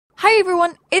Hi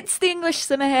everyone, it's the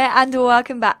EnglishSimmer here and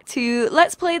welcome back to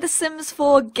Let's Play The Sims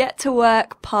 4 Get to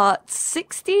Work Part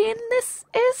 16 this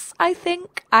is, I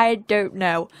think. I don't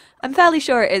know. I'm fairly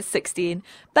sure it is 16.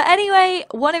 But anyway,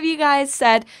 one of you guys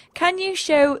said, can you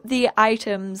show the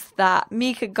items that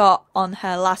Mika got on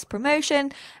her last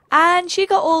promotion? And she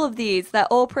got all of these. They're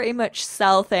all pretty much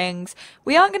sell things.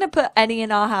 We aren't going to put any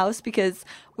in our house because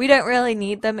we don't really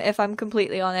need them, if I'm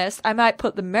completely honest. I might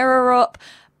put the mirror up.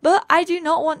 But I do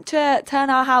not want to turn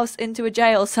our house into a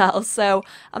jail cell, so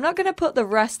I'm not going to put the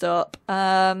rest up.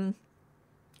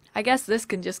 I guess this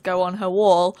can just go on her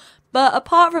wall. But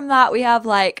apart from that, we have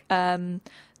like the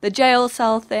jail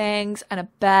cell things and a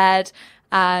bed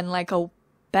and like a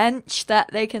bench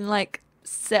that they can like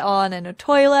sit on and a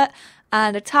toilet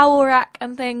and a towel rack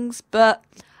and things. But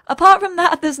apart from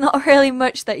that, there's not really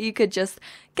much that you could just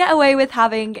get away with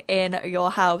having in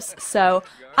your house. So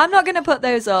I'm not going to put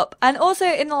those up. And also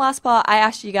in the last part, I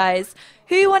asked you guys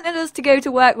who you wanted us to go to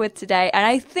work with today. And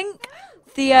I think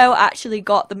Theo actually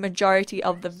got the majority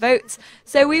of the votes.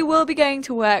 So we will be going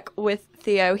to work with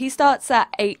Theo. He starts at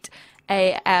 8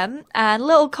 AM. And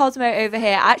little Cosmo over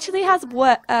here actually has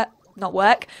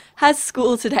has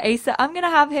school today. So I'm going to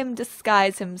have him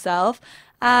disguise himself.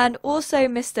 And also,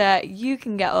 Mr. You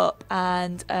can get up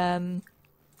and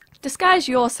disguise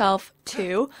yourself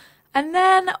too. And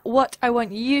then what I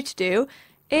want you to do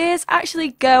is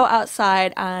actually go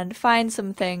outside and find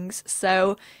some things.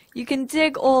 So you can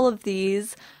dig all of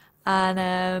these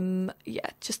and yeah,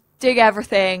 just dig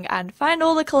everything and find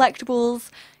all the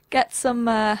collectibles. Get some,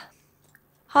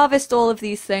 harvest all of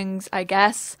these things, I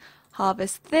guess.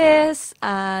 Harvest this,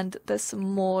 and there's some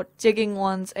more digging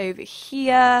ones over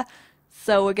here.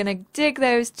 So we're gonna dig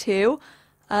those too.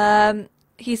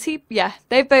 Yeah,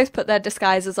 they've both put their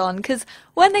disguises on, because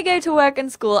when they go to work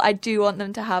and school, I do want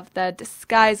them to have their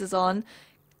disguises on.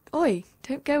 Oi,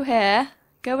 don't go here.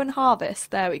 Go and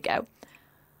harvest. There we go.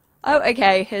 Oh,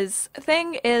 okay, his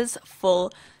thing is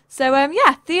full. So,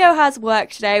 yeah, Theo has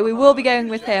work today. We will be going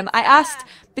with him. I asked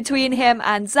between him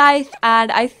and Zyth,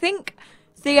 and I think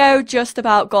Theo just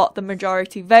about got the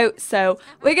majority vote, so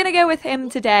we're going to go with him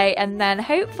today, and then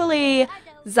hopefully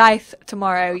Zyth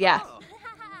tomorrow, yeah.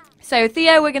 So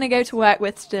Theo we're going to go to work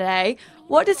with today.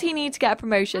 What does he need to get a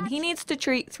promotion? He needs to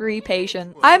treat 3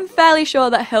 patients. I'm fairly sure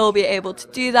that he'll be able to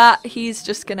do that. He's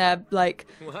just going to, like,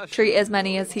 treat as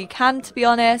many as he can, to be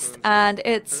honest, and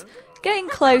it's getting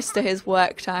close to his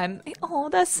work time. Oh,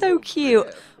 they're so cute.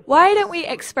 Why don't we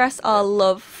express our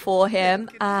love for him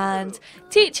and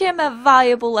teach him a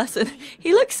valuable lesson?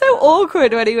 He looked so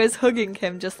awkward when he was hugging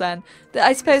him just then.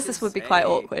 I suppose this would be quite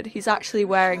awkward. He's actually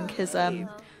wearing his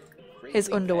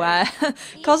underwear.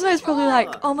 Cosmo's probably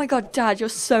like, oh my god, Dad, you're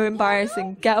so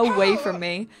embarrassing. Get away from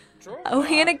me. Oh,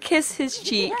 he's gonna kiss his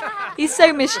cheek. He's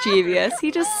so mischievous. He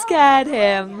just scared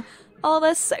him. Oh,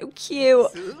 they're so cute.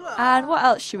 And what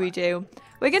else should we do?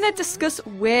 We're going to discuss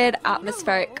weird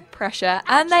atmospheric pressure,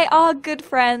 and they are good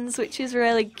friends, which is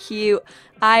really cute.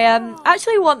 I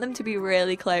actually want them to be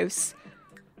really close.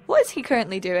 What is he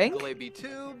currently doing?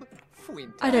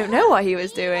 I don't know what he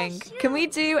was doing. Can we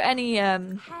do any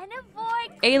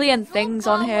alien things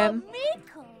on him?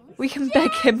 We can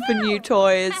beg him for new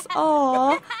toys.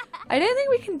 Aww. I don't think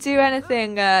we can do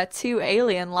anything too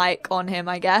alien-like on him,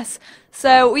 I guess.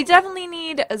 So we definitely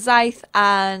need Zyth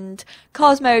and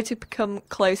Cosmo to become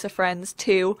closer friends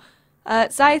too.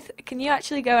 Zyth, can you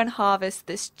actually go and harvest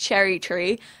this cherry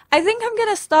tree? I think I'm going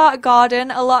to start a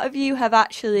garden. A lot of you have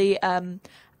actually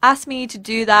asked me to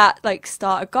do that, like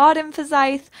start a garden for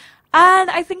Zyth. And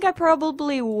I think I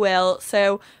probably will.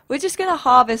 So we're just going to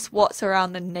harvest what's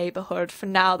around the neighborhood for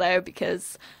now though,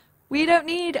 because we don't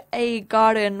need a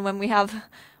garden when we have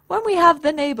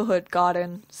the neighborhood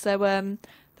garden. So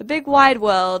the big wide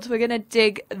world, we're gonna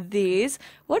dig these.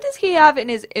 What does he have in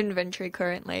his inventory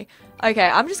currently? Okay,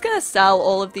 I'm just gonna sell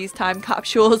all of these time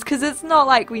capsules because it's not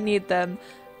like we need them,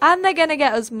 and they're gonna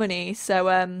get us money.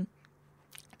 So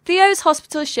Theo's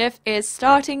hospital shift is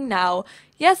starting now.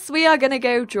 Yes, we are gonna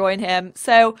go join him.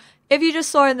 So if you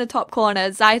just saw in the top corner,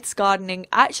 Zyth's gardening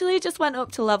actually just went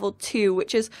up to level 2,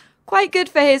 which is quite good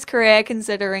for his career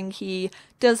considering he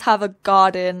does have a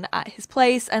garden at his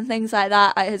place and things like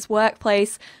that at his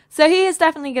workplace. So he is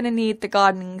definitely going to need the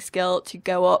gardening skill to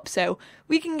go up so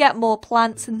we can get more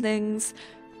plants and things,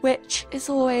 which is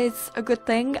always a good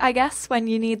thing, I guess, when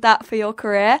you need that for your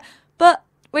career. But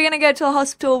we're going to go to a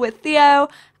hospital with Theo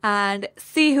and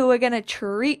see who we're going to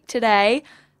treat today.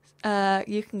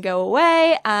 You can go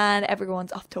away and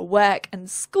everyone's off to work and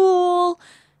school.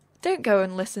 Don't go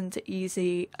and listen to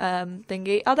Easy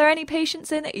thingy. Are there any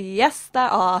patients in? Yes, there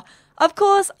are. Of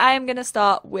course, I am going to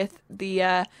start with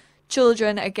the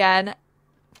children again.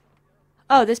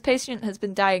 Oh, this patient has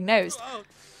been diagnosed.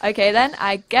 Okay then,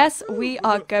 I guess we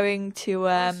are going to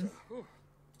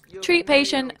treat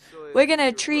patient. We're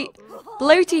gonna treat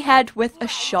bloaty head with a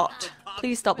shot.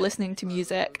 Please stop listening to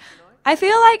music. I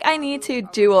feel like I need to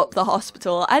do up the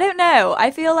hospital. I don't know.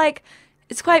 I feel like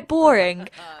it's quite boring.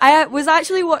 I was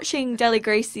actually watching Deli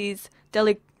Gracie's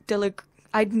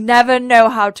I never know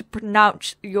how to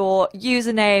pronounce your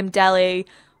username, Deli.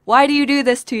 Why do you do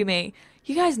this to me?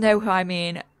 You guys know who I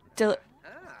mean.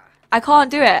 I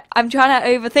can't do it. I'm trying to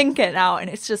overthink it now, and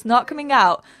it's just not coming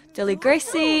out. Deli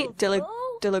Gracie,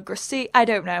 Gracie, I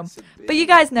don't know. But you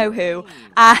guys know who.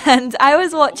 And I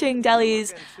was watching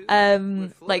Deli's,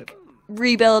 like,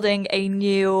 rebuilding a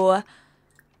new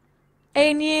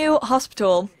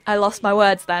hospital. I lost my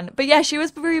words then. But yeah, she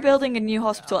was rebuilding a new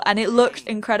hospital and it looked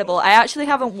incredible. I actually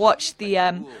haven't watched the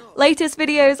latest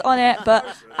videos on it, but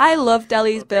I love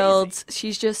Deli's builds.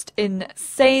 She's just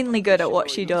insanely good at what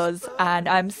she does and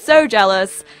I'm so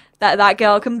jealous that that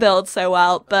girl can build so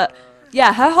well. But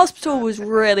yeah, her hospital was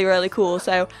really, really cool.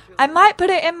 So I might put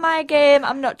it in my game.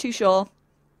 I'm not too sure.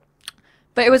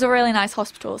 But it was a really nice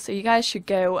hospital. So you guys should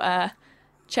go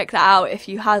check that out if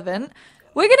you haven't.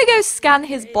 We're going to go scan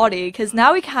his body because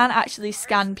now we can actually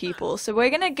scan people. So we're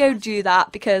going to go do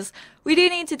that because we do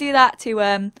need to do that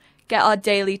to get our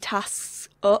daily tasks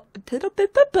up.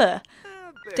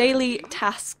 Daily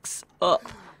tasks up.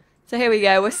 So here we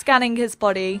go. We're scanning his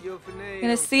body. We're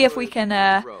going to see if we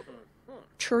can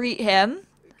treat him.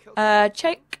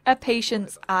 Check a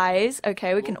patient's eyes.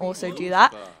 Okay, we can also do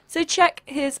that. So check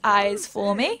his eyes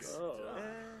for me.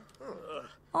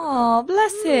 Oh,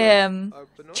 bless him.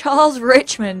 Charles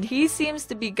Richmond, he seems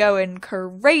to be going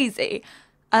crazy.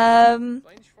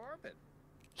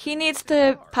 He needs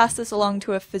to pass this along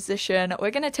to a physician.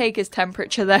 We're going to take his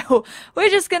temperature though. We're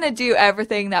just going to do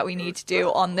everything that we need to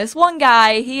do on this one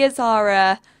guy. He is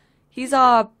our, he's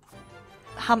our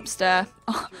hamster,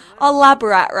 our lab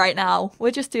rat right now.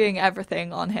 We're just doing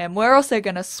everything on him. We're also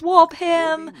going to swab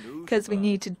him because we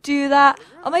need to do that.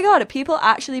 Oh my god, are people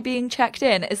actually being checked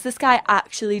in? Is this guy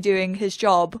actually doing his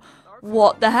job?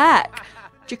 What the heck?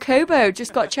 Jacobo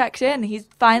just got checked in. He's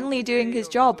finally doing his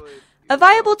job. A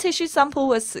viable tissue sample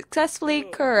was successfully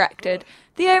corrected.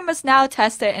 Theo must now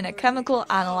test it in a chemical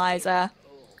analyzer.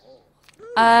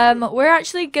 We're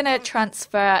actually going to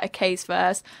transfer a case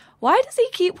first. Why does he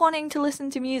keep wanting to listen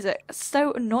to music? It's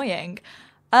so annoying.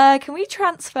 Can we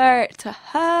transfer it to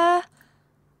her?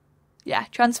 Yeah,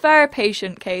 transfer a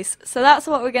patient case. So that's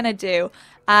what we're going to do.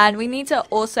 And we need to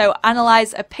also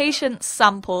analyze a patient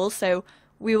sample. So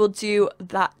we will do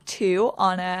that too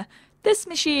on this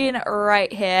machine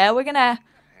right here. We're going to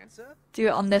do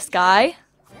it on this guy.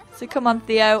 So come on,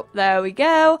 Theo. There we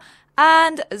go.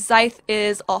 And Zyth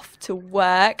is off to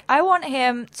work. I want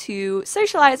him to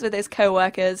socialize with his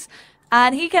co-workers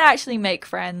and he can actually make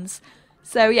friends.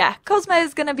 So yeah, Cosmo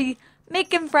is going to be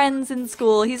making friends in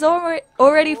school. He's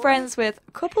already friends with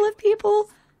a couple of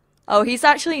people. Oh, he's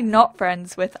actually not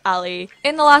friends with Ali.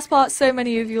 In the last part, so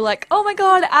many of you were like, oh my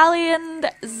god, Ali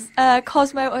and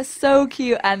Cosmo are so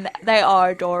cute and they are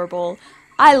adorable.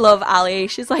 I love Ali.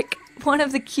 She's like one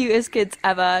of the cutest kids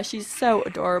ever. She's so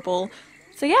adorable.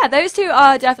 So yeah, those two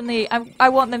are definitely, I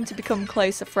want them to become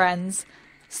closer friends.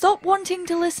 Stop wanting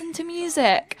to listen to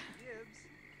music.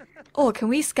 Oh, can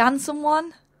we scan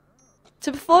someone?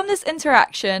 To perform this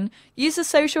interaction, use a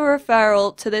social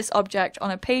referral to this object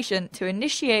on a patient to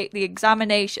initiate the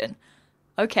examination.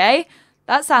 Okay,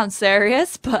 that sounds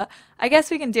serious, but I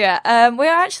guess we can do it. We're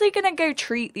actually going to go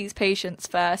treat these patients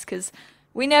first because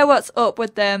we know what's up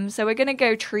with them, so we're going to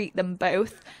go treat them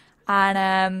both.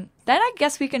 And then I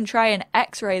guess we can try and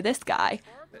x-ray this guy.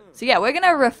 So yeah, we're going to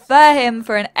refer him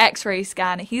for an x-ray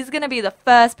scan. He's going to be the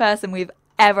first person we've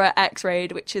ever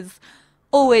x-rayed, which is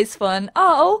always fun.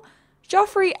 Oh,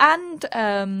 Joffrey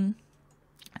and,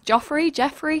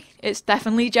 Jeffrey? It's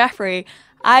definitely Jeffrey.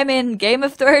 I'm in Game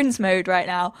of Thrones mode right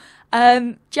now.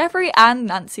 Jeffrey and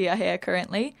Nancy are here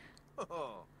currently.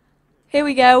 Here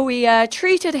we go, we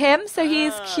treated him, so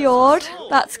he's cured.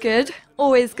 That's good.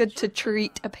 Always good to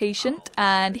treat a patient,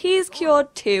 and he's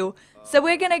cured too. So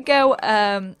we're gonna go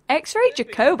x-ray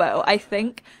Jacobo, I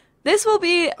think. This will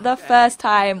be the first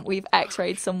time we've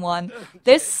x-rayed someone.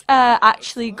 This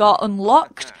actually got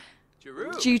unlocked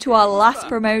due to our last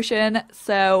promotion,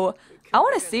 so I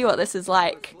want to see what this is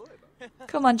like.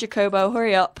 Come on, Jacobo,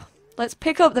 hurry up. Let's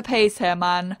pick up the pace here,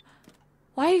 man.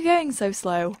 Why are you going so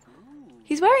slow?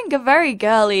 He's wearing a very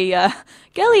girly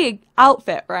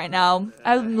outfit right now.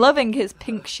 I'm loving his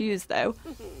pink shoes, though.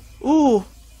 Ooh.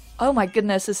 Oh my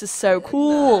goodness, this is so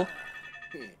cool.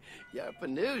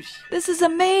 This is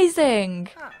amazing.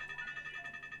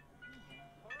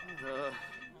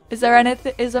 Is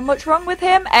there much wrong with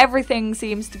him? Everything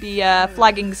seems to be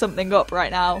flagging something up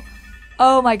right now.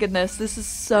 Oh my goodness, this is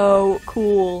so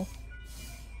cool.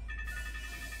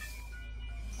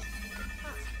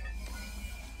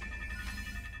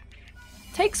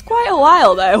 Takes quite a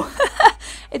while though.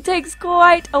 It takes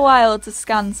quite a while to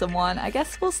scan someone. I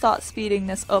guess we'll start speeding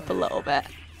this up a little bit.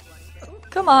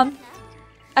 Come on.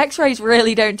 X-rays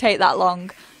really don't take that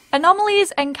long.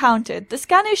 Anomalies encountered. The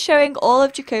scan is showing all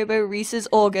of Jacobo Reese's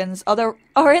organs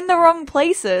are in the wrong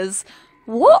places.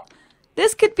 What?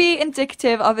 This could be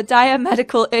indicative of a dire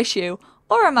medical issue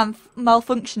or a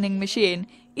malfunctioning machine.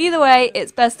 Either way,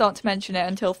 it's best not to mention it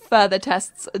until further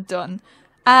tests are done.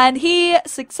 And he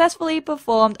successfully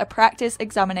performed a practice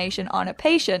examination on a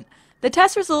patient. The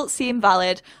test results seem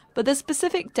valid, but the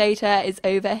specific data is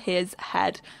over his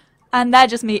head. And they're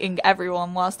just meeting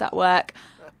everyone whilst at work.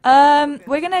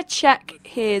 We're gonna check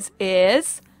his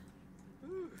ears.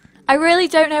 I really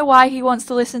don't know why he wants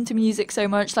to listen to music so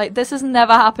much. Like, this has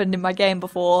never happened in my game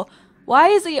before. Why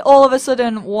is he all of a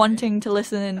sudden wanting to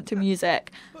listen to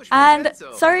music? And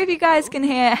sorry if you guys can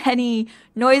hear any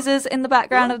noises in the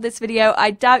background of this video.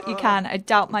 I doubt you can. I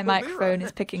doubt my microphone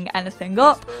is picking anything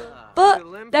up.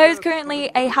 But there is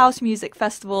currently a house music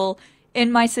festival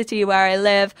in my city where I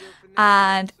live,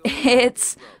 and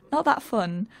it's not that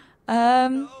fun.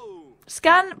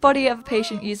 Scan body of a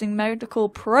patient using medical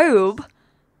probe.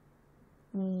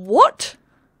 What?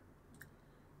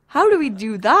 How do we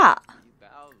do that?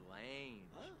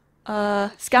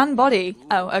 Scan body.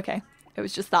 Oh, okay. It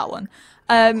was just that one.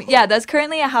 Yeah, there's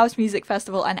currently a house music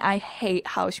festival, and I hate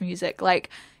house music. Like,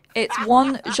 it's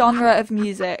one genre of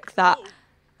music that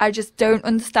I just don't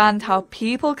understand how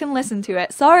people can listen to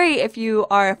it. Sorry if you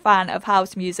are a fan of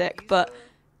house music, but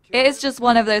it is just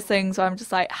one of those things where I'm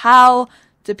just like, how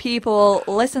do people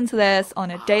listen to this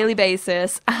on a daily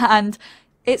basis? And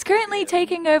it's currently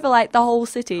taking over like the whole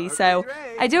city, so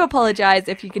I do apologise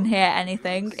if you can hear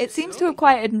anything. It seems to have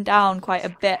quieted down quite a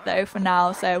bit though for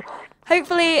now, so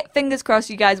hopefully, fingers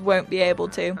crossed, you guys won't be able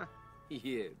to.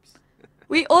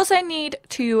 We also need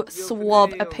to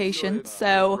swab a patient,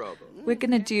 so we're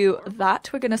gonna do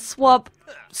that. We're gonna swab.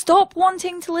 Stop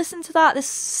wanting to listen to that. This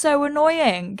is so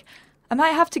annoying. I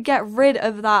might have to get rid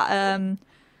of that.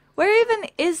 Where even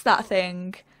is that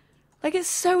thing? Like, it's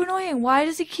so annoying. Why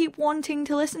does he keep wanting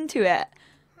to listen to it?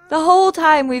 The whole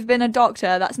time we've been a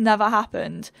doctor, that's never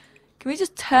happened. Can we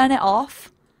just turn it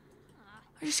off?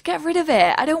 Or just get rid of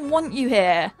it. I don't want you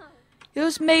here. You're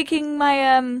just making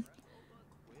my,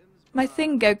 my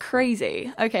thing go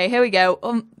crazy. Okay, here we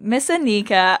go. Miss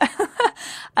Anika.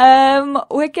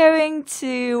 We're going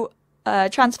to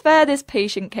transfer this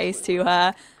patient case to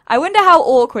her. I wonder how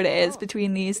awkward it is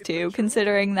between these two,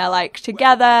 considering they're like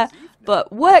together,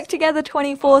 but work together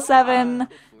 24/7.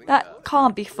 That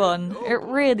can't be fun. It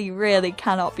really, really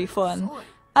cannot be fun.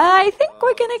 I think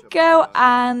we're gonna go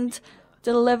and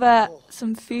deliver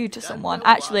some food to someone.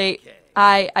 Actually,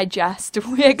 I jest.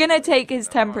 We're gonna take his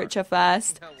temperature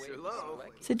first.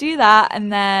 So do that,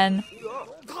 and then...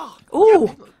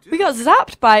 Ooh, we got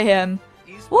zapped by him.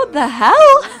 What the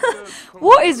hell?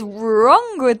 What is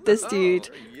wrong with this dude?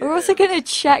 We're also going to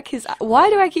check his... Why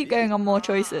do I keep going on more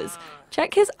choices?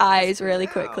 Check his eyes really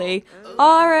quickly.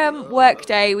 Our work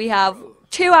day, we have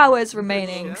 2 hours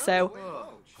remaining, so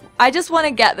I just want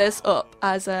to get this up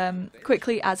as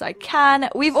quickly as I can.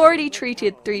 We've already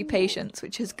treated 3 patients,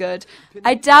 which is good.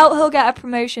 I doubt he'll get a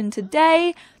promotion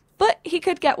today, but he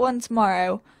could get one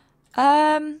tomorrow.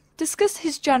 Discuss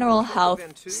his general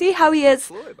health, see how he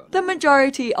is the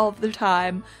majority of the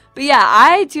time. But yeah,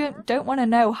 I don't want to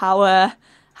know how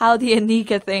the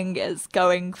Anika thing is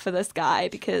going for this guy,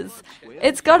 because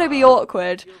it's got to be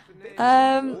awkward.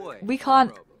 We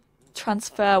can't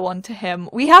transfer one to him.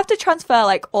 We have to transfer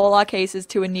like all our cases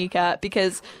to Anika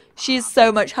because she's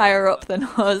so much higher up than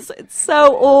us. It's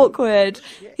so awkward.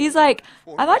 He's like,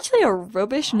 I'm actually a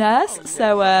rubbish nurse,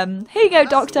 so here you go,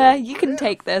 doctor, you can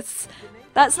take this.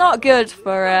 That's not good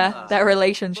for their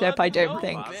relationship, I don't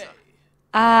think.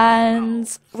 And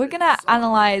we're gonna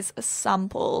analyze a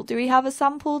sample. Do we have a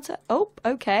sample to... Oh,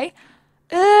 okay.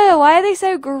 Ew, why are they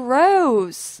so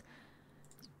gross?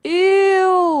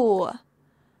 Ew.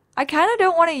 I kind of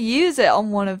don't want to use it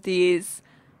on one of these.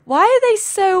 Why are they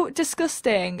so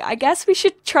disgusting? I guess we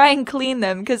should try and clean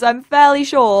them, because I'm fairly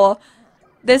sure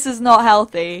this is not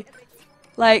healthy.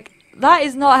 Like, that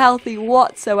is not healthy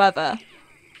whatsoever.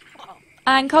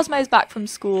 And Cosmo's back from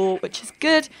school, which is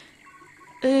good.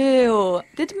 Ew.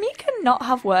 Did Mika not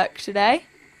have work today?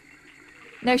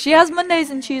 No, she has Mondays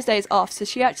and Tuesdays off, so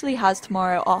she actually has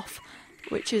tomorrow off,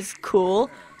 which is cool.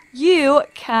 you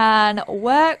can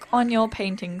work on your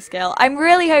painting skill. I'm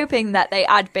really hoping that they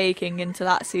add baking into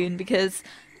that soon because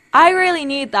I really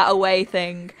need that away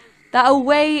thing. That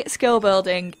away skill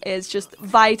building is just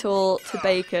vital to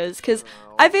bakers because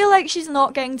I feel like she's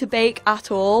not getting to bake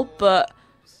at all, but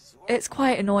it's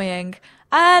quite annoying.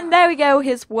 And there we go,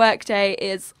 his workday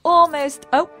is almost...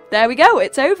 Oh, there we go,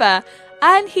 it's over.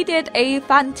 And he did a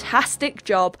fantastic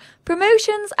job.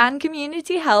 Promotions and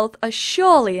community health are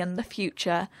surely in the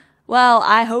future. Well,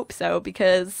 I hope so,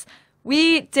 because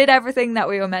we did everything that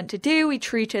we were meant to do. We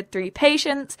treated 3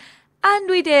 patients, and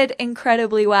we did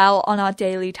incredibly well on our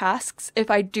daily tasks, if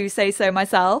I do say so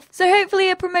myself. So hopefully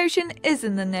a promotion is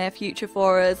in the near future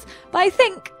for us. But I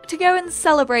think to go and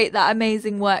celebrate that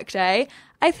amazing workday,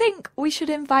 I think we should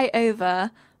invite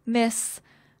over Miss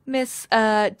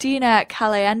Dina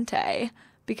Caliente,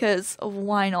 because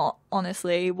why not,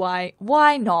 honestly, why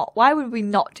not? Why would we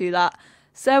not do that?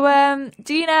 So,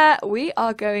 Dina, we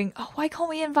are going... Oh, why can't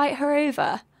we invite her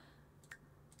over?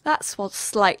 That's what's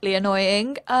slightly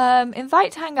annoying.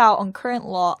 Invite to hang out on current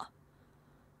lot.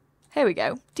 Here we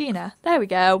go. Dina, there we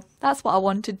go. That's what I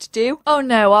wanted to do. Oh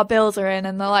no, our bills are in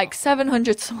and they're like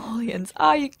 700 simoleons.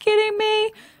 Are you kidding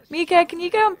me? Mika, can you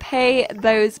go and pay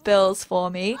those bills for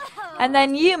me? And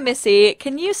then you, Missy,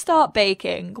 can you start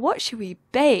baking? What should we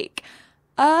bake?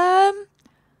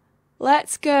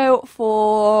 Let's go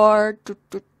for...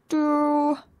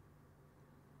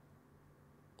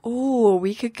 Ooh,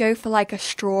 we could go for like a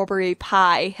strawberry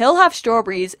pie. He'll have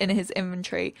strawberries in his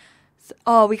inventory.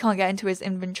 Oh, we can't get into his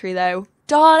inventory though.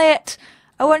 Darn it!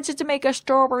 I wanted to make a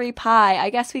strawberry pie. I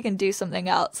guess we can do something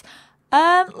else.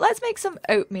 Let's make some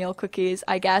oatmeal cookies,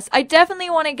 I guess. I definitely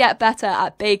want to get better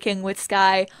at baking with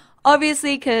Sky,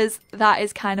 obviously, because that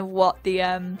is kind of what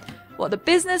the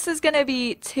business is going to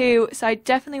be too. So I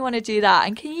definitely want to do that.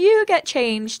 And can you get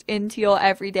changed into your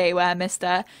everyday wear,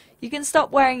 mister? You can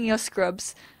stop wearing your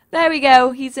scrubs. There we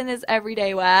go. He's in his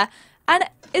everyday wear. And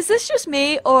is this just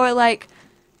me, or like,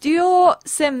 do your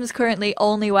Sims currently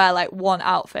only wear like one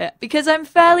outfit? Because I'm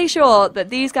fairly sure that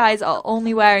these guys are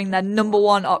only wearing their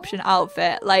 #1 option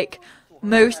outfit like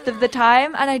most of the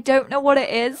time, and I don't know what it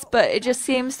is, but it just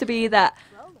seems to be that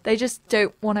they just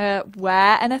don't want to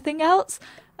wear anything else.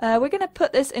 We're going to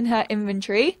put this in her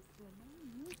inventory.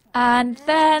 And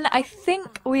then I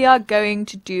think we are going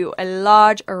to do a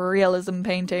large realism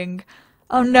painting.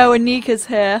 Oh no, Anika's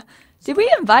here. Did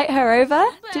we invite her over?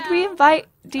 Did we invite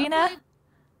Dina?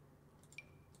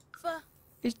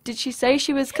 Did she say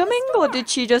she was coming, or did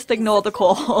she just ignore the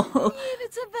call?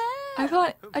 I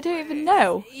don't even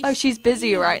know. Oh, she's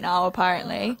busy right now,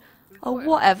 apparently. Oh,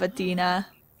 whatever, Dina.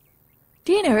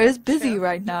 Dina is busy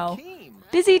right now.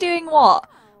 Busy doing what?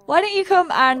 Why don't you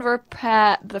come and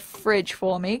repair the fridge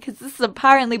for me, because this is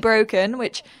apparently broken,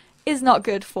 which is not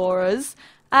good for us.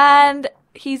 And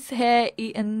he's here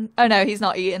eating... Oh no, he's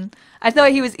not eating. I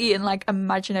thought he was eating like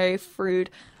imaginary food.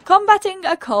 Combating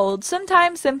a cold.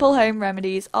 Sometimes simple home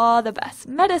remedies are the best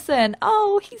medicine.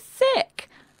 Oh, he's sick.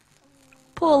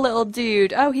 Poor little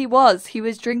dude. Oh, he was. He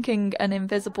was drinking an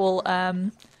invisible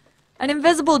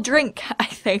drink, I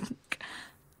think.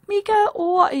 Mika,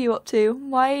 what are you up to?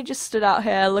 Why are you just stood out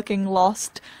here looking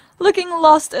lost? Looking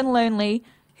lost and lonely.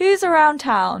 Who's around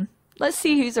town? Let's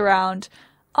see who's around.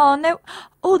 Oh, no.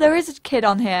 Oh, there is a kid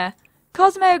on here.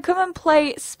 Cosmo, come and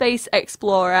play Space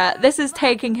Explorer. This is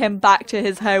taking him back to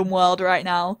his home world right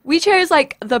now. We chose,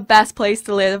 like, the best place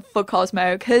to live for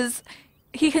Cosmo, because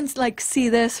he can, like, see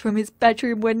this from his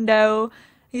bedroom window.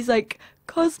 He's like,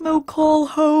 Cosmo, call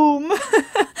home.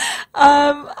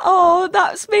 Oh,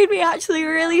 that's made me actually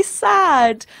really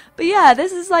sad. But yeah,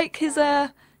 this is, like, his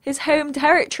home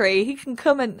territory. He can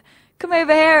come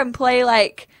over here and play,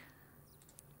 like,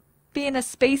 being a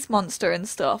space monster and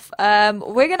stuff.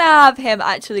 We're gonna have him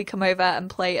actually come over and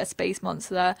play a space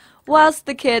monster whilst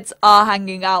the kids are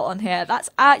hanging out on here. That's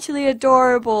actually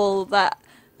adorable that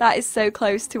is so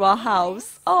close to our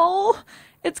house. Oh,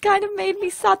 it's kind of made me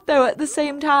sad though at the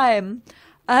same time.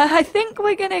 I think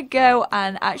we're gonna go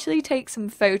and actually take some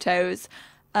photos.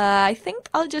 I think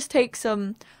I'll just take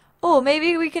some... Oh,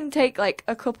 maybe we can take like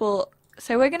a couple...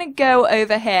 So we're going to go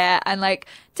over here and like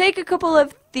take a couple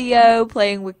of Theo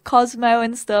playing with Cosmo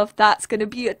and stuff. That's going to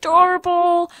be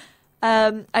adorable.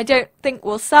 I don't think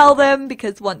we'll sell them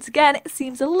because once again it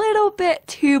seems a little bit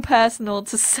too personal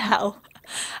to sell.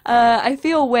 I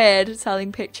feel weird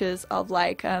selling pictures of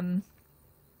like the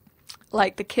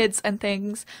kids and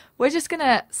things. We're just going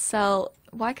to sell...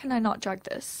 Why can I not drag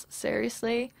this?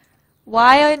 Seriously?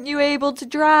 Why aren't you able to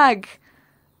drag?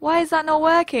 Why is that not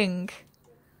working?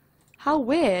 How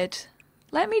weird.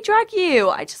 Let me drag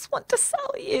you. I just want to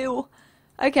sell you.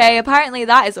 Okay, apparently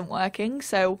that isn't working,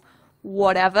 so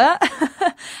Whatever.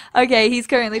 Okay, he's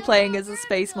currently playing as a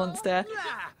space monster.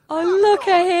 Oh, look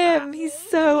at him. He's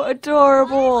so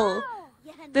adorable.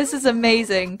 This is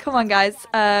amazing. Come on, guys.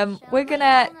 We're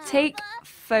gonna take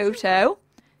photo.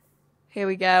 Here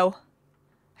we go.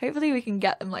 Hopefully we can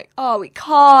get them like... Oh, we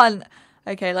can't.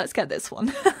 Okay, let's get this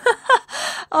one.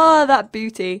 Oh, that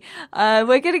booty.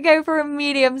 We're going to go for a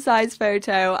medium-sized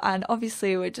photo, and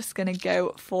obviously we're just going to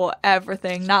go for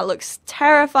everything. That looks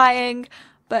terrifying,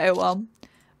 but oh well.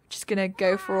 Just going to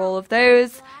go for all of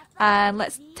those, and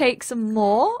let's take some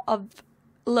more of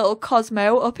little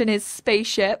Cosmo up in his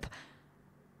spaceship.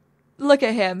 Look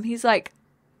at him. He's like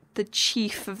the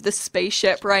chief of the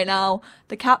spaceship right now.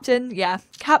 The captain, yeah,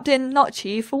 captain, not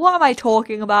chief. What am I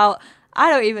talking about? I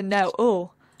don't even know.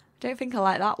 Oh, I don't think I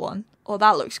like that one. Oh,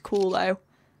 that looks cool though.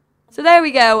 So there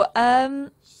we go.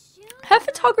 Her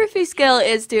photography skill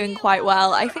is doing quite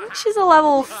well. I think she's a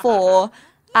level 4,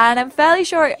 and I'm fairly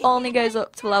sure it only goes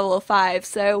up to level 5.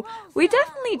 So we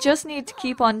definitely just need to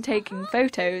keep on taking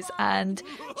photos, and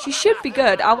she should be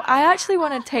good. I actually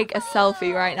want to take a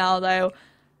selfie right now though.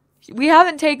 We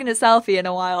haven't taken a selfie in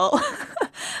a while.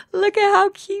 Look at how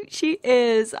cute she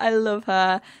is. I love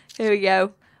her. Here we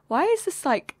go. Why is this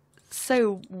like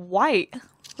so white?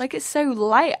 Like it's so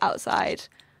light outside.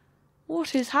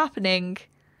 What is happening?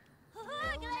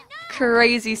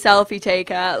 Crazy selfie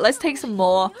taker. Let's take some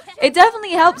more. It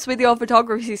definitely helps with your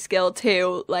photography skill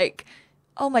too. Like,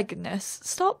 oh my goodness.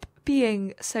 Stop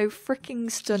being so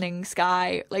freaking stunning,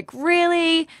 Sky. Like,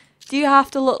 really? Do you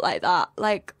have to look like that?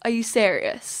 Like, are you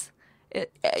serious?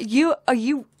 Are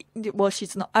you, well,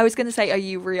 she's not, I was going to say, are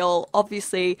you real?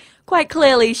 Obviously, quite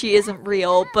clearly she isn't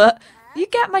real, but you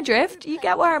get my drift. You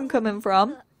get where I'm coming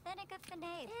from.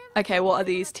 Okay, what are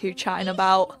these two chatting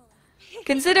about?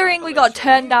 Considering we got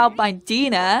turned down by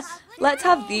Dina, let's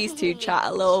have these two chat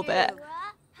a little bit.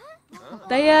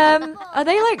 They, are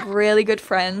they like really good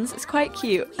friends? It's quite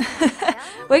cute.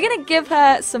 We're gonna give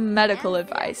her some medical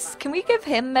advice. Can we give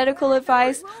him medical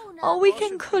advice? Oh, we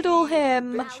can cuddle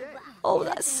him. Oh,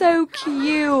 that's so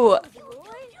cute.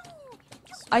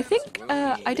 I think,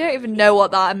 I don't even know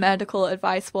what that medical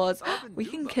advice was. We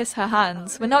can kiss her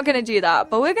hands. We're not going to do that,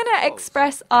 but we're going to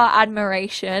express our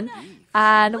admiration.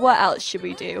 And what else should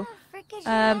we do?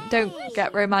 Don't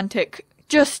get romantic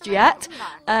just yet.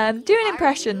 Do an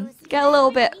impression. Get a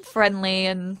little bit friendly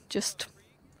and just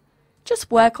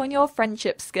work on your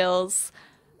friendship skills.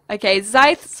 Okay,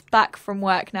 Zyth's back from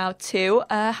work now too.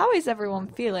 How is everyone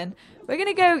feeling? We're going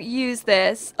to go use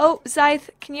this. Oh,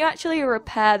 Zyth, can you actually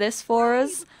repair this for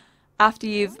us after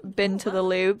you've been to the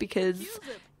loo? Because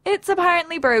it's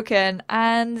apparently broken.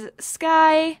 And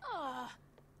Sky,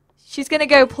 she's going to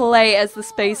go play as the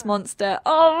space monster.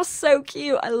 Oh, so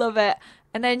cute. I love it.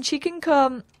 And then she can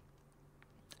come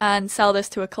and sell this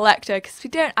to a collector because we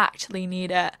don't actually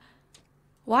need it.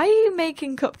 Why are you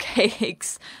making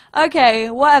cupcakes? Okay,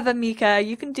 whatever, Mika.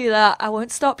 You can do that. I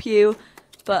won't stop you.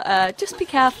 But just be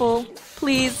careful,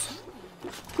 please.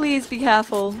 Please be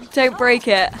careful. Don't break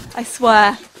it. I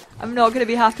swear. I'm not going to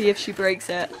be happy if she breaks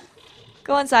it.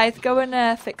 Go on, Scythe. Go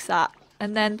and fix that.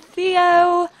 And then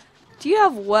Theo, do you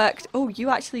have work? Oh,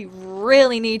 you actually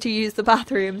really need to use the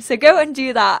bathroom. So go and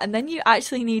do that. And then you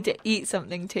actually need to eat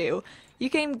something too.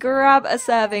 You can grab a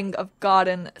serving of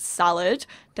garden salad.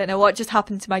 Don't know what just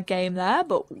happened to my game there,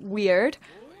 but weird.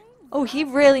 Oh, he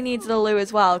really needs the loo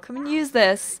as well. Come and use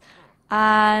this.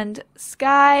 And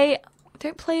Sky,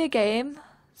 don't play a game.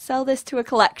 Sell this to a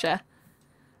collector.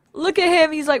 Look at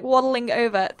him. He's like waddling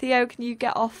over. Theo, can you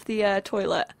get off the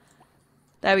toilet?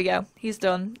 There we go. He's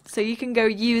done. So you can go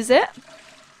use it.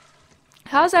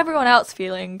 How's everyone else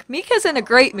feeling? Mika's in a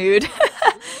great mood.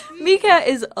 Mika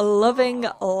is loving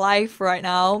life right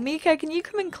now. Mika, can you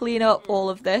come and clean up all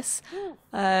of this?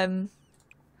 Throw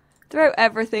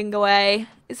everything away.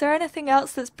 Is there anything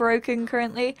else that's broken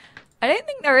currently? I don't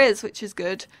think there is, which is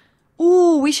good.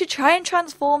 Ooh, we should try and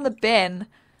transform the bin.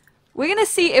 We're going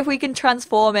to see if we can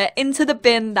transform it into the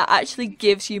bin that actually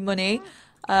gives you money.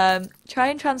 Try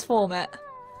and transform it.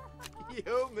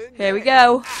 Here we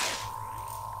go.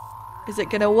 Is it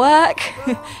going to work?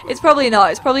 It's probably not.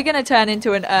 It's probably going to turn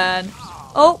into an urn.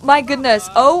 Oh my goodness.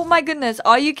 Oh my goodness.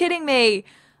 Are you kidding me?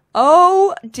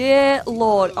 Oh dear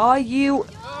Lord. Are you...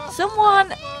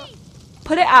 Someone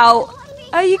put it out.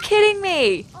 Are you kidding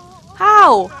me?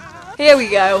 How? Here we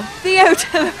go. Theo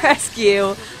to the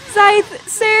rescue. Scythe,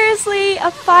 seriously?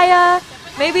 A fire?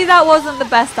 Maybe that wasn't the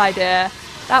best idea.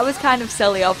 That was kind of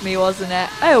silly of me, wasn't it?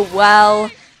 Oh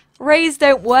well. Rays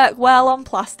don't work well on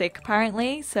plastic,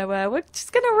 apparently. So we're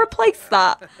just going to replace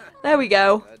that. There we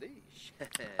go.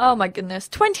 Oh my goodness,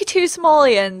 22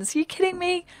 simoleons! Are you kidding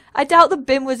me? I doubt the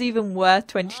bin was even worth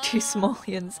 22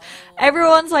 simoleons.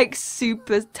 Everyone's like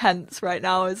super tense right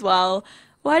now as well.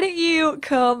 Why don't you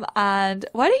come and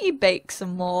why don't you bake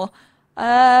some more?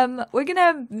 We're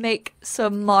gonna make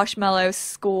some marshmallow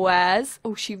squares.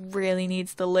 Oh, she really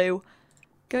needs the loo.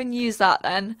 Go and use that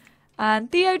then.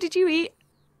 And Theo, did you eat?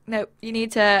 No, you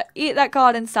need to eat that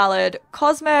garden salad.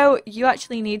 Cosmo, you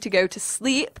actually need to go to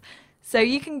sleep. So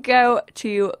you can go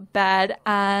to bed,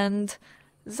 and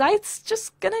Zyth's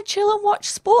just gonna chill and watch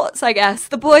sports, I guess.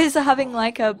 The boys are having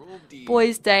like a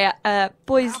boys'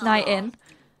 night in.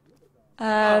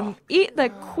 Eat the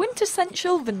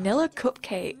quintessential vanilla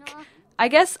cupcake. I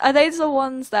guess, are these the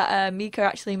ones that Mika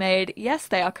actually made? Yes,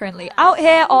 they are currently out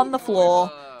here on the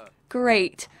floor.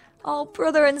 Great. Oh,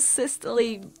 brother and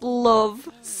sisterly love.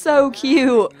 So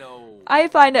cute. I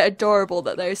find it adorable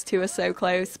that those two are so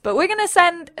close. But we're going to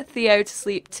send Theo to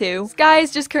sleep too.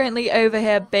 Sky's just currently over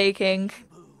here baking.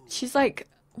 She's like,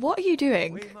 what are you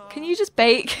doing? Can you just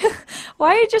bake?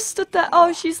 Why are you just stood there?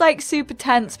 Oh, she's like super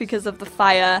tense because of the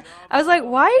fire. I was like,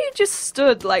 why are you just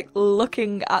stood like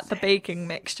looking at the baking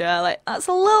mixture? Like, that's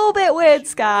a little bit weird,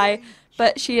 Sky.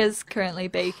 But she is currently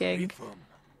baking.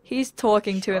 He's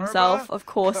talking to himself. Of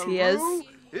course he is.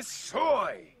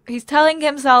 He's telling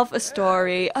himself a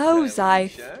story. Oh,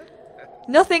 Zyth.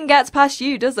 Nothing gets past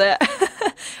you, does it?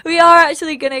 We are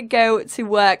actually going to go to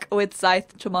work with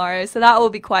Zyth tomorrow, so that will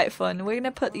be quite fun. We're going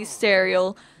to put these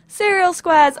cereal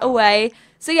squares away.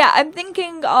 So yeah, I'm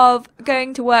thinking of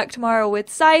going to work tomorrow with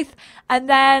Zyth, and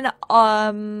then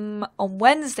on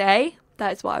Wednesday,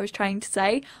 that is what I was trying to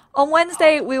say, on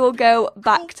Wednesday we will go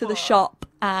back to the shop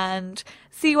and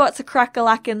see what's a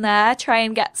crack-a-lack in there, try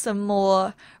and get some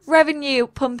more revenue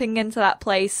pumping into that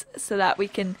place so that we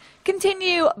can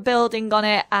continue building on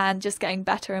it and just getting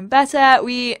better and better.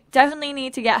 We definitely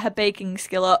need to get her baking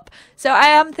skill up. So I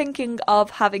am thinking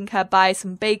of having her buy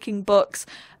some baking books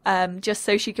just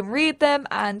so she can read them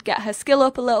and get her skill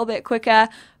up a little bit quicker.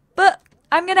 But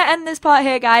I'm going to end this part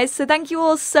here, guys, so thank you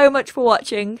all so much for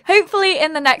watching. Hopefully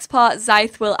in the next part,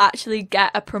 Zyth will actually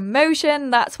get a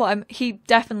promotion. That's what he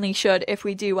definitely should if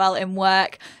we do well in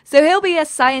work. So he'll be a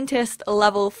scientist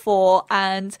level 4,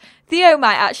 and Theo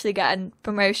might actually get a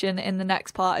promotion in the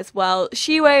next part as well.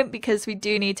 She won't, because we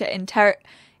do need to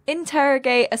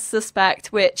interrogate a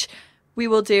suspect, which we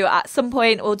will do at some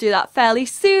point. We'll do that fairly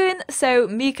soon, so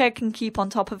Mika can keep on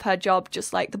top of her job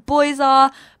just like the boys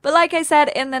are. But like I said,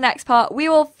 in the next part, we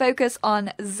will focus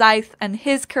on Zyth and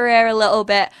his career a little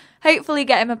bit. Hopefully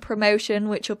get him a promotion,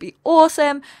 which will be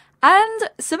awesome. And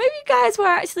some of you guys were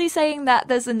actually saying that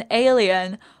there's an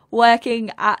alien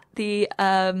working at the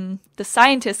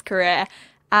scientist career,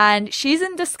 and she's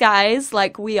in disguise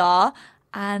like we are.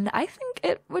 And I think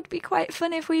it would be quite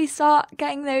fun if we start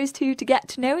getting those two to get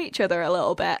to know each other a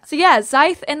little bit. So yeah,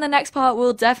 Zyth in the next part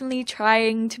will definitely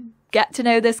trying to get to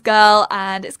know this girl,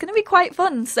 and it's going to be quite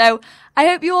fun. So I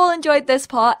hope you all enjoyed this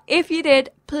part. If you did,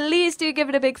 please do give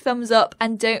it a big thumbs up,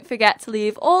 and don't forget to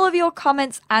leave all of your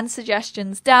comments and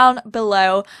suggestions down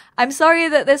below. I'm sorry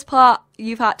that this part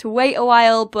you've had to wait a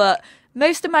while, but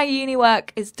most of my uni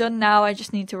work is done now. I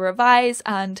just need to revise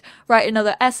and write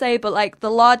another essay, but like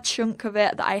the large chunk of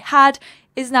it that I had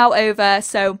is now over,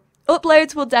 so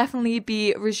uploads will definitely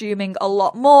be resuming a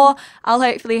lot more. I'll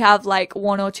hopefully have like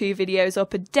 1 or 2 videos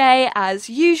up a day as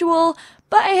usual,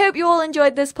 but I hope you all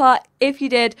enjoyed this part. If you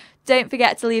did, don't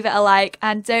forget to leave it a like,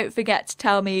 and don't forget to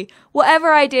tell me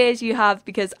whatever ideas you have,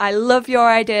 because I love your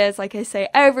ideas. Like I say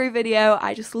every video,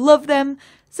 I just love them.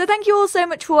 So thank you all so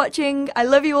much for watching. I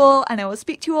love you all, and I will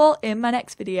speak to you all in my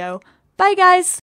next video. Bye guys!